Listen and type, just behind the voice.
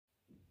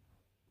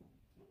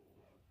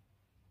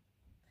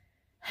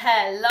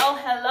Hello,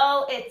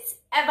 hello, it's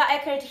Eva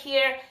Eckert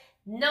here.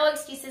 No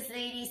Excuses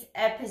Ladies,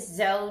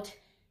 episode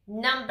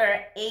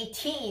number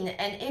 18.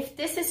 And if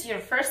this is your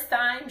first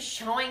time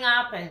showing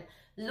up and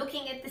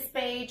looking at this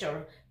page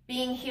or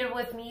being here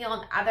with me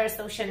on other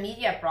social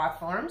media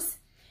platforms,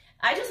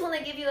 I just want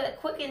to give you a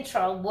quick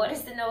intro. What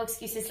is the No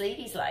Excuses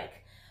Ladies like?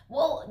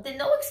 Well, the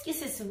No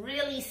Excuses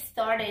really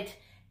started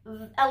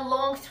a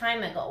long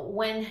time ago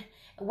when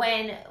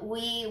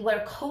we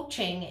were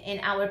coaching in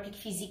our Peak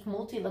Physique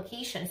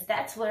multi-locations.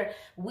 That's where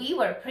we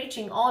were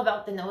preaching all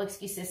about the no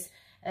excuses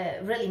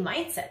really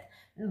mindset.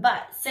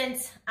 But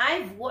since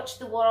I've watched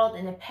the world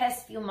in the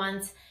past few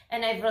months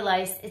and I've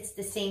realized it's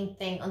the same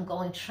thing,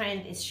 ongoing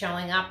trend is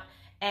showing up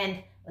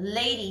and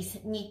ladies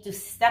need to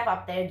step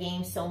up their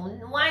game. So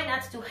why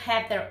not to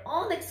have their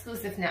own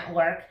exclusive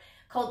network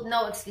called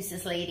No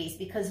Excuses Ladies,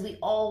 because we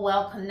all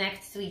well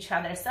connect to each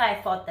other. So I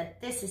thought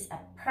that this is a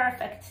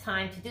perfect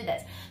time to do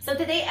this. So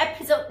today,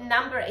 episode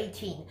number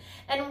 18.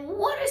 And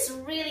what is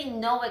really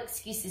No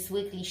Excuses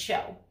Weekly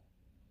Show?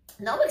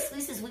 No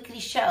Excuses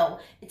Weekly Show,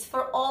 it's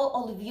for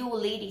all of you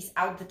ladies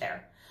out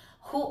there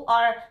who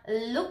are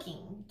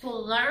looking to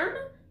learn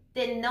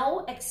the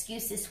no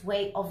excuses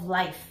way of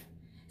life,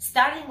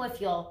 starting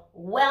with your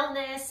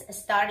wellness,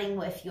 starting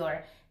with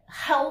your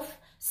health,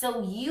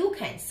 so you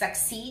can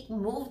succeed,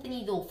 move the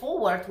needle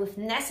forward with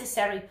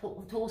necessary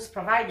tools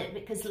provided.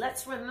 Because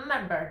let's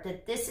remember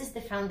that this is the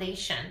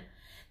foundation.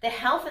 The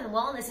health and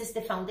wellness is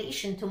the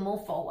foundation to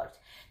move forward.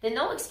 The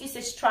No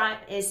Excuses Tribe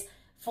is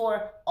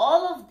for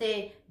all of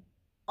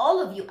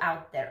you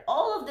out there,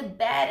 all of the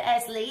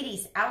badass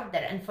ladies out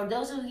there, and for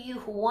those of you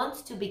who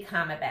want to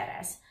become a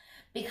badass,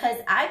 because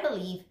I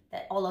believe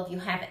that all of you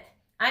have it.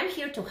 I'm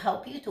here to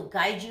help you, to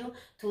guide you,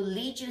 to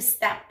lead you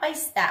step by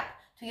step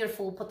to your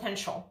full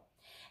potential.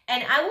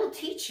 And I will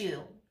teach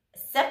you,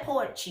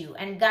 support you,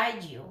 and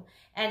guide you,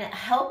 and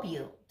help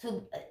you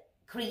to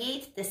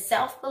create the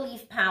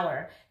self-belief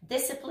power,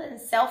 discipline,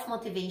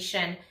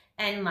 self-motivation,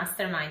 and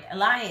mastermind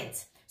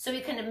alliance. So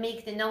you can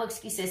make the no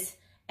excuses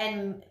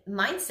and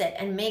mindset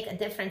and make a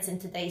difference in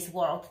today's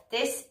world.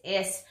 This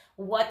is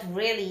what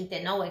really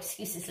the No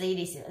Excuses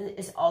Ladies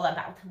is all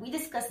about. We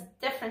discuss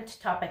different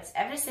topics.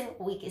 Every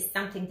single week is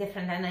something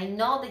different, and I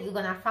know that you're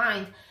gonna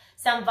find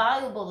some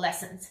valuable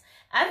lessons.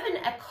 I've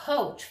been a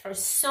coach for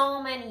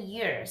so many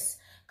years,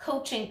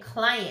 coaching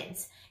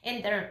clients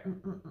in their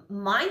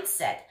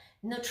mindset,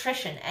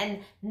 nutrition,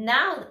 and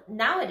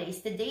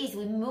nowadays, the days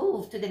we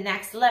move to the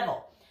next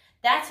level.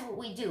 That's what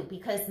we do,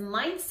 because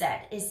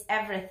mindset is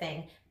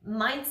everything.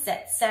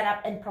 Mindset set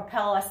up and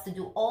propel us to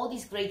do all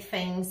these great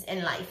things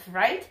in life,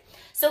 right?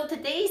 So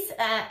today's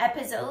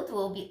episode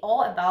will be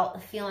all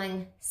about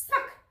feeling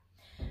stuck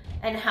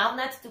and how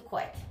not to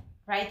quit,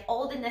 right?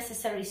 All the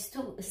necessary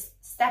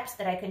steps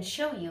that I can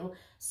show you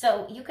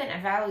so you can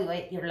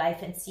evaluate your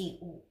life and see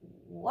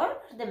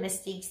what are the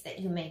mistakes that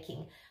you're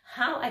making,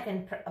 how I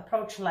can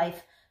approach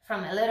life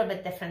from a little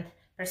bit different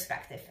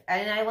perspective.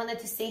 And I wanted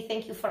to say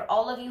thank you for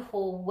all of you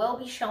who will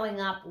be showing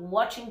up,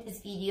 watching this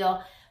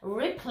video,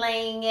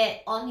 replaying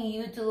it on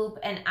YouTube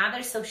and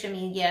other social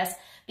medias,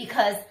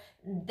 because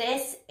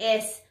this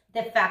is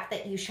the fact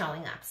that you're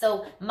showing up.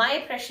 So my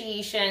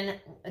appreciation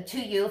to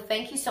you.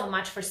 Thank you so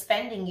much for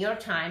spending your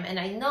time. And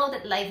I know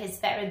that life is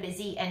very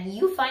busy and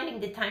you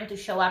finding the time to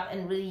show up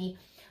and really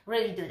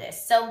do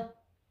this. So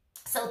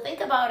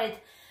think about it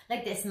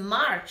like this.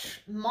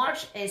 March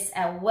is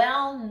a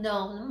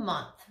well-known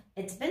month.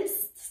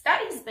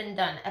 Studies been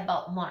done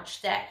about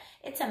March, that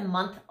it's a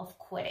month of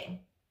quitting.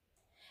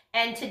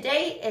 And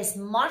today is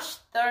March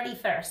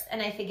 31st.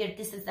 And I figured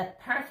this is the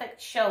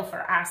perfect show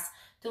for us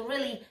to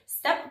really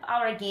step up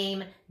our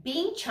game,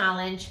 being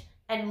challenged,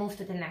 and move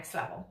to the next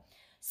level.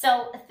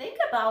 So think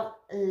about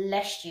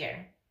last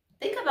year.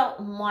 Think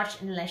about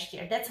March and last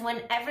year. That's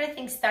when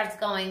everything starts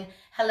going,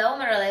 hello,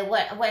 Marilyn,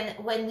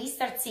 when we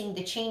start seeing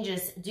the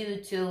changes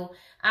due to,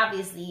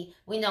 obviously,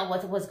 we know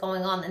what was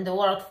going on in the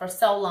world for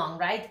so long,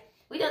 right?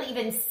 We don't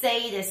even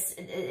say this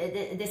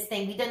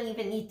thing. We don't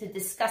even need to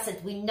discuss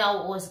it. We know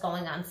what was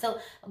going on. So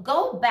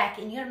go back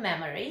in your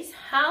memories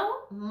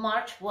how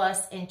March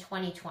was in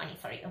 2020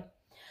 for you.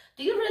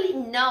 Do you really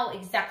know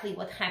exactly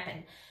what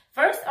happened?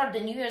 First are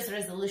the New Year's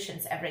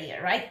resolutions every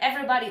year, right?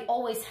 Everybody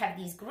always have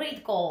these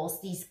great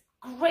goals, these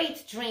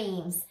great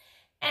dreams.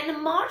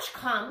 And March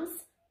comes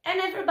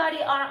and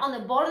everybody are on the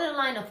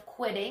borderline of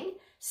quitting,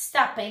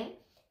 stopping.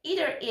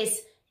 Either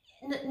is,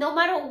 no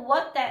matter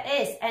what that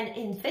is, and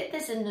in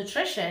fitness and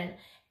nutrition,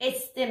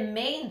 it's the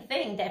main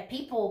thing that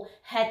people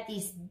had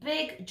these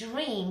big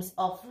dreams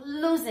of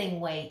losing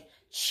weight,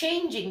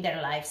 changing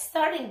their lives,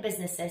 starting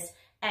businesses,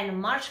 and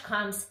March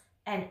comes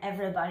and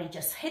everybody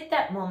just hit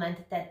that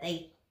moment that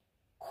they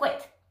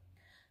quit.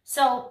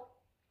 So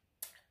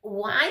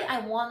why I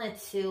wanted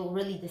to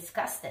really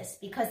discuss this,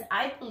 because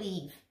I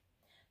believe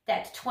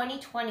that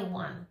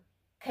 2021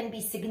 can be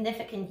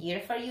significant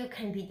year for you,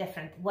 can be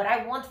different. What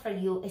I want for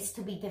you is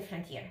to be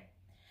different year.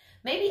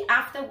 Maybe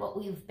after what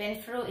we've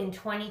been through in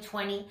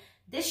 2020,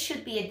 this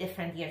should be a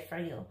different year for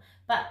you.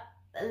 But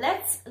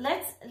let's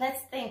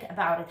think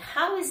about it.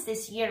 How is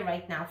this year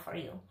right now for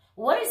you?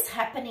 What is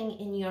happening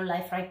in your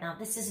life right now?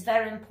 This is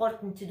very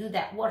important to do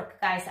that work,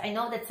 guys. I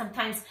know that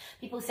sometimes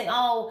people say,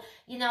 oh,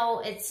 you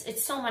know,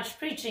 it's so much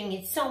preaching,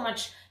 it's so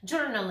much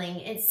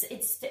journaling,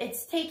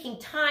 it's taking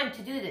time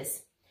to do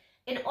this.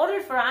 In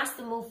order for us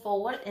to move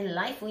forward in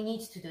life, we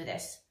need to do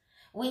this.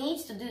 We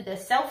need to do the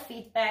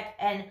self-feedback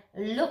and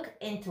look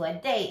into a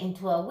day,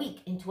 into a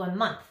week, into a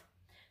month.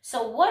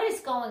 So what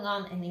is going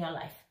on in your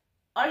life?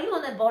 Are you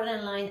on the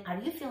borderline? Are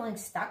you feeling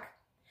stuck?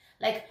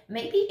 Like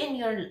maybe in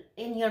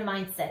your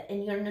mindset,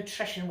 in your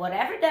nutrition,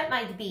 whatever that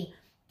might be,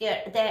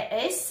 there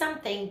is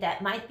something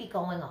that might be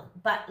going on.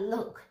 But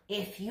look,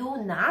 if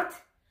you're not,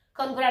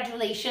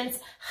 congratulations,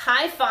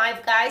 high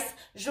five, guys.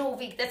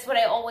 Żółwik, that's what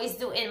I always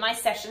do in my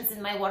sessions,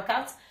 in my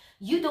workouts.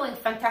 You're doing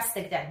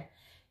fantastic then.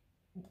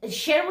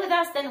 Share with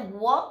us then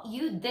what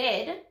you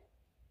did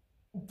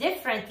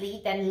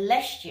differently than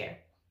last year.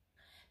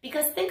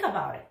 Because think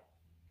about it.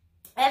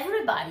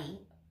 Everybody,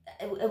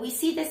 we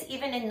see this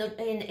even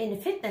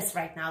in fitness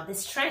right now,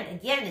 this trend.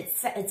 Again,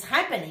 it's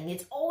happening.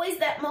 It's always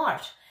that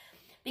March.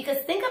 Because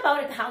think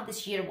about it, how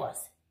this year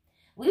was.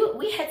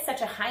 We had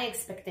such a high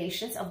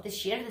expectations of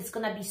this year that's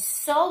going to be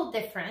so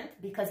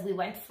different because we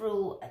went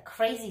through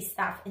crazy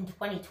stuff in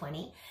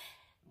 2020.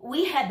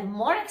 We had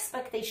more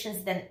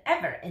expectations than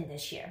ever in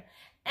this year.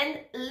 And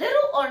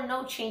little or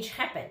no change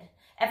happened.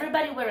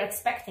 Everybody were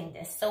expecting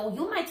this. So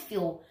you might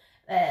feel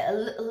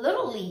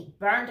literally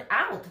burned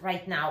out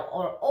right now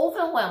or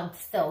overwhelmed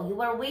still. You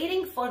were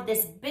waiting for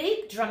this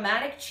big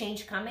dramatic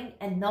change coming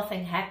and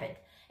nothing happened.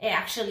 It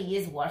actually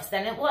is worse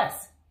than it was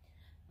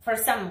for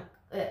some,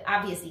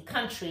 obviously,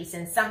 countries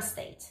and some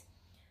states.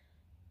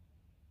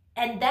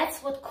 And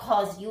that's what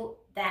caused you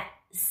that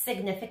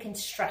significant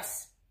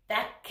stress.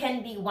 That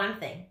can be one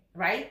thing,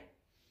 right?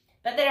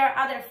 But there are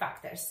other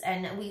factors,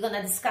 and we're going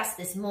to discuss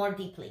this more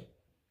deeply.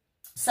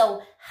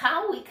 So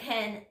how we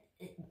can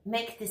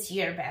make this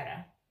year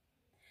better?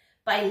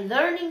 By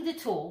learning the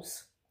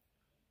tools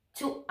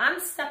to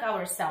unstuck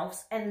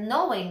ourselves and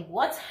knowing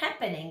what's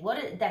happening,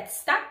 that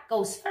stuck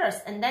goes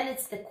first, and then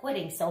it's the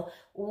quitting. So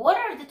what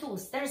are the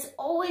tools? There's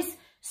always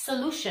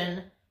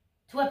solution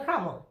to a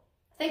problem.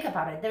 Think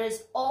about it. There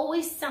is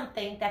always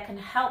something that can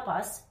help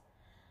us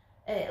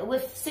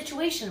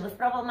with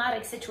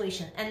problematic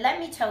situation. And let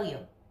me tell you,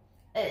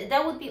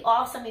 that would be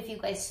awesome if you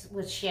guys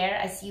would share.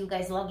 I see you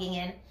guys logging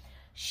in.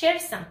 Share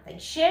something.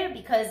 Share,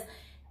 because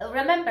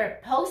remember,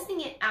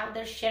 posting it out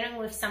there, sharing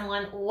with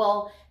someone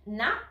will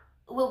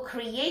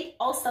create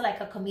also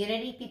like a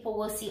community. People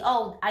will see,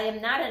 oh, I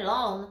am not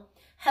alone.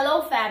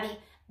 Hello, Fabi.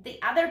 The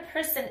other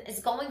person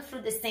is going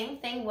through the same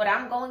thing what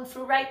I'm going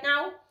through right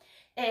now.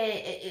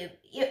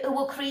 It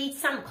will create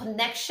some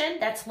connection.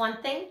 That's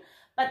one thing.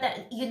 But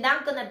that you're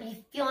not going to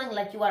be feeling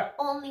like you are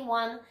only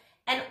one.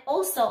 And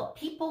also,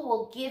 people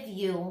will give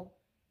you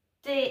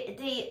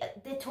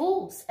the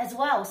tools as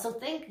well. So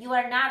think you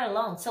are not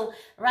alone. So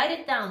write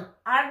it down.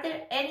 Are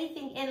there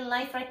anything in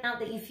life right now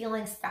that you're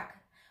feeling stuck?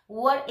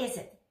 What is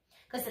it?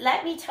 Because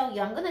let me tell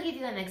you, I'm going to give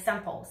you an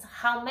example.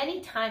 How many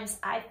times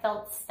I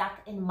felt stuck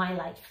in my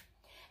life.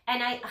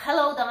 And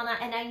hello, Donna,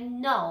 and I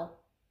know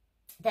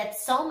that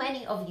so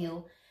many of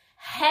you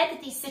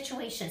had these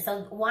situations.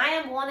 So why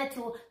I wanted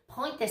to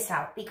point this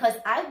out, because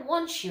I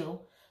want you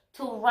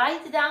to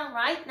write down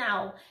right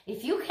now,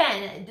 if you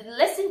can,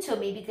 listen to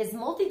me, because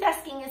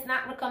multitasking is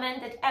not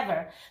recommended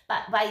ever.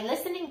 But by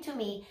listening to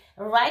me,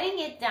 writing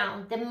it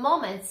down, the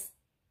moments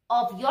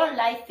of your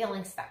life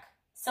feeling stuck.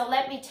 So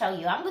let me tell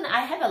you,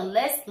 I have a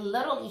list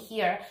literally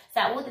here so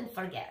I wouldn't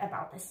forget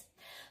about this.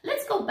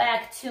 Let's go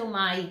back to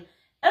my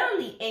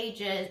early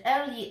age.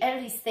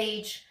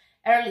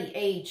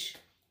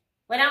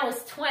 When I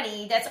was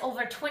 20, that's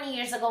over 20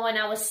 years ago, when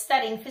I was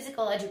studying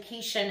physical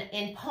education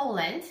in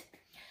Poland.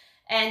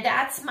 And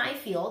that's my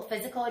field,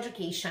 physical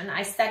education.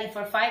 I studied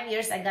for 5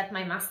 years. I got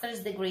my master's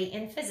degree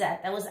in phys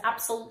ed. That was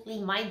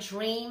absolutely my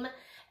dream.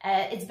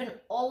 It's been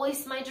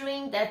always my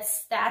dream.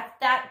 That's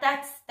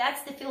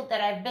the field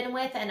that I've been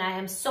with, and I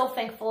am so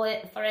thankful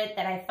for it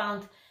that I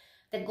found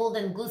the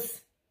golden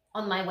goose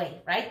on my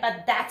way, right?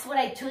 But that's what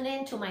I tuned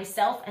into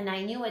myself, and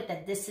I knew it,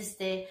 that this is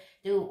the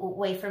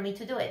way for me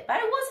to do it. But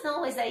it wasn't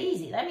always that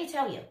easy, let me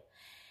tell you.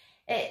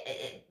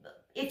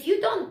 If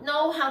you don't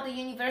know how the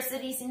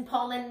universities in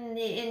Poland,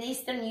 in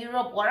Eastern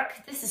Europe work,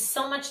 this is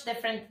so much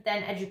different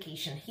than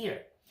education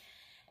here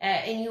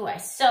in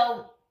US.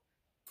 So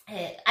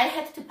I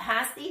had to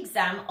pass the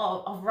exam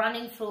of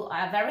running through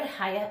very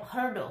high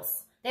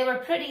hurdles. They were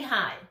pretty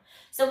high.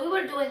 So we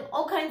were doing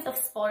all kinds of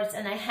sports,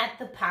 and I had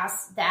to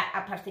pass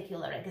that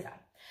particular exam.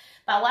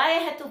 But why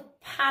I had to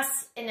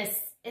pass in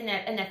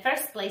the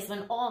first place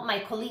when all my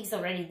colleagues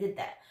already did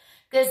that?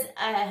 Because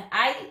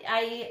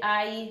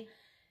I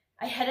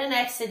had an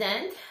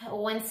accident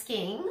when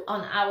skiing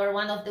on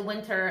one of the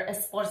winter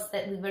sports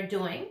that we were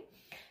doing,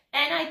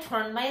 and I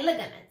torn my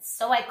ligaments.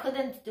 So I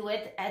couldn't do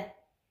it at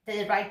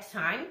the right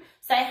time.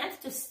 So I had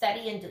to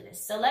study and do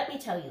this. So let me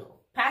tell you,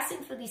 passing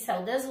through these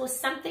hurdles was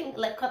something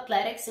like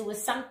athletics. It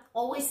was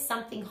always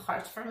something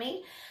hard for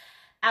me.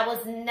 I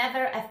was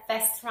never a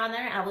fast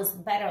runner. I was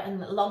better in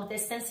long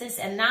distances.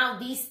 And now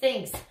these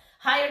things,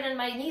 higher than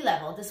my knee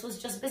level, this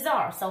was just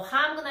bizarre. So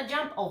how I'm going to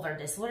jump over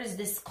this? What is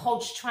this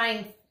coach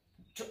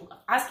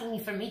asking me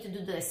for me to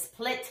do the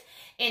split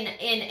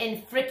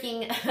in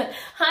freaking...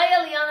 Hi,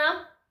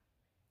 Eliana.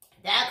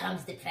 There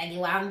comes the pretty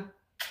one.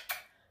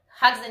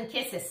 Hugs and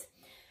kisses.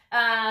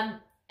 And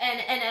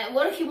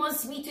what he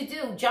wants me to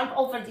do, jump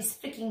over these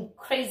freaking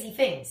crazy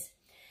things.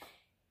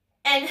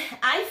 And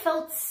I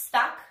felt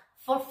stuck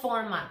for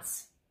 4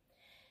 months.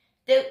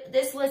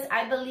 This was,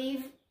 I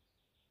believe,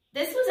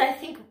 I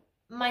think,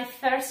 my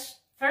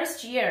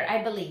first year,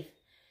 I believe.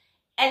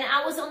 And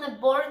I was on the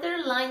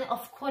borderline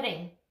of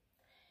quitting.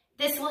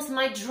 This was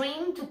my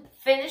dream to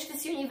finish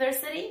this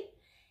university.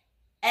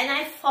 And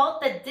I thought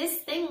that this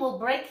thing will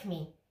break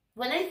me.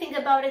 When I think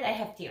about it, I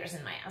have tears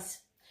in my eyes.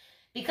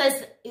 Because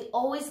it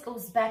always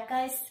goes back,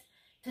 guys,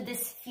 to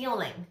this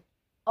feeling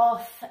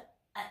of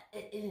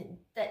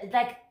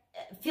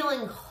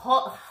feeling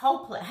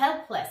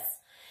helpless.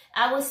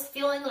 I was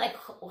feeling like,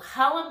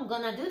 how I'm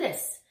gonna do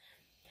this?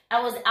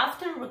 I was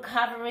after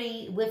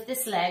recovery with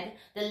this leg.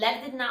 The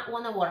leg did not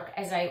want to work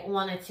as I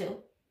wanted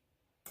to.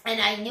 And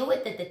I knew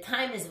it that the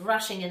time is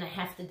rushing and I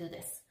have to do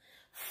this.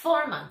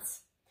 4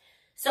 months.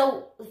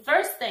 So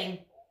first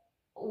thing,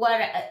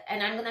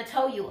 and I'm going to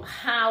tell you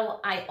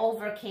how I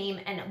overcame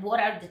and what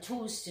are the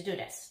tools to do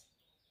this.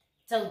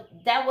 So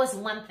that was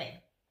one thing.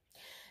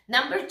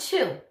 Number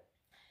 2,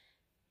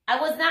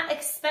 I was not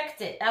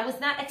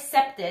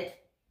accepted.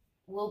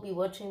 We'll be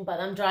watching,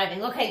 but I'm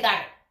driving. Okay,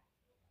 got it.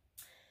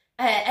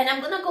 And I'm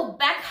going to go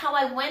back how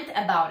I went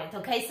about it,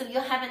 okay? So you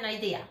have an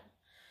idea.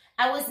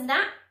 I was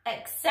not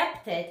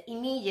accepted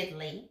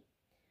immediately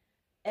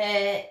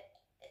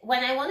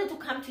when I wanted to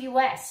come to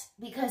US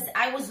because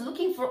I was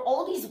looking for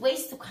all these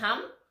ways to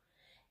come.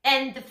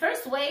 And the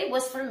first way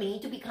was for me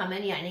to become a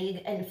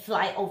nanny and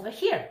fly over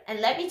here. And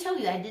let me tell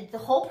you, I did the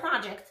whole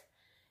project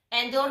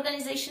and the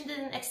organization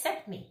didn't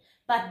accept me.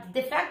 But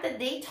the fact that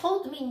they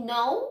told me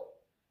no,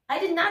 I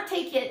did not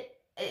take it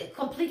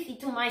completely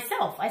to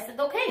myself. I said,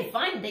 okay,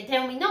 fine. They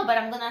tell me no, but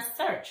I'm going to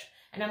search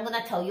and I'm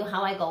going to tell you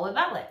how I go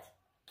about it.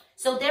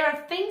 So there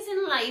are things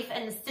in life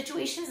and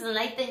situations in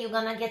life that you're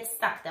going to get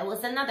stuck. That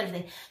was another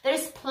thing.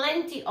 There's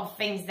plenty of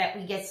things that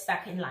we get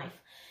stuck in life.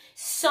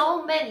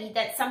 So many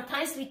that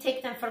sometimes we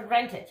take them for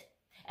granted.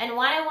 And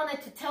why I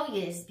wanted to tell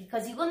you is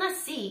because you're going to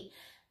see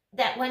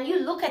that when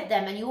you look at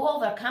them and you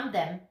overcome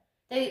them,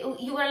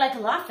 you are like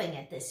laughing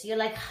at this. You're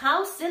like,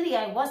 how silly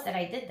I was that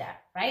I did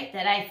that, right?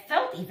 That I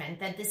felt even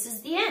that this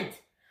is the end.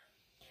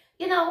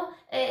 You know,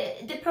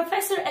 the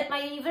professor at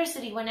my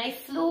university, when I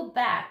flew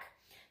back,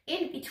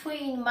 in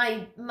between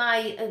my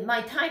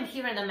time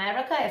here in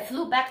America, I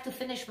flew back to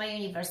finish my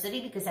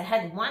university because I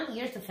had 1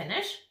 year to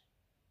finish.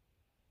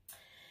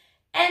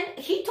 And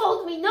he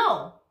told me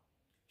no.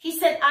 He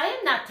said, I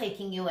am not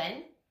taking you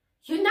in.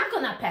 You're not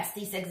going to pass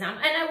these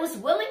exams. And I was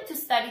willing to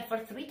study for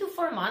 3 to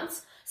 4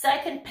 months so I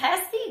can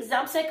pass the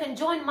exam, so I can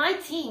join my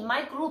team,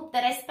 my group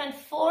that I spent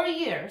 4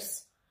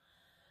 years.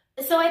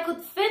 So I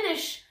could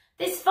finish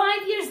this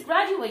 5 years,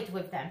 graduate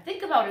with them.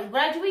 Think about it.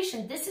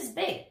 Graduation, this is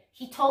big.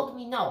 He told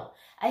me no.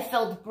 I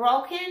felt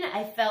broken.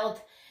 I felt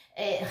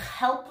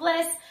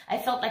helpless. I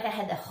felt like I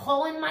had a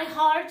hole in my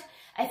heart.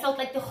 I felt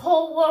like the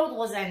whole world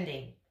was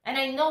ending. And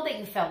I know that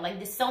you felt like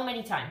this so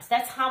many times.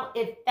 That's how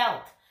it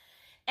felt.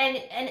 And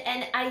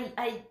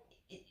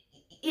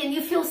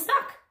you feel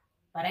stuck.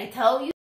 But I tell you,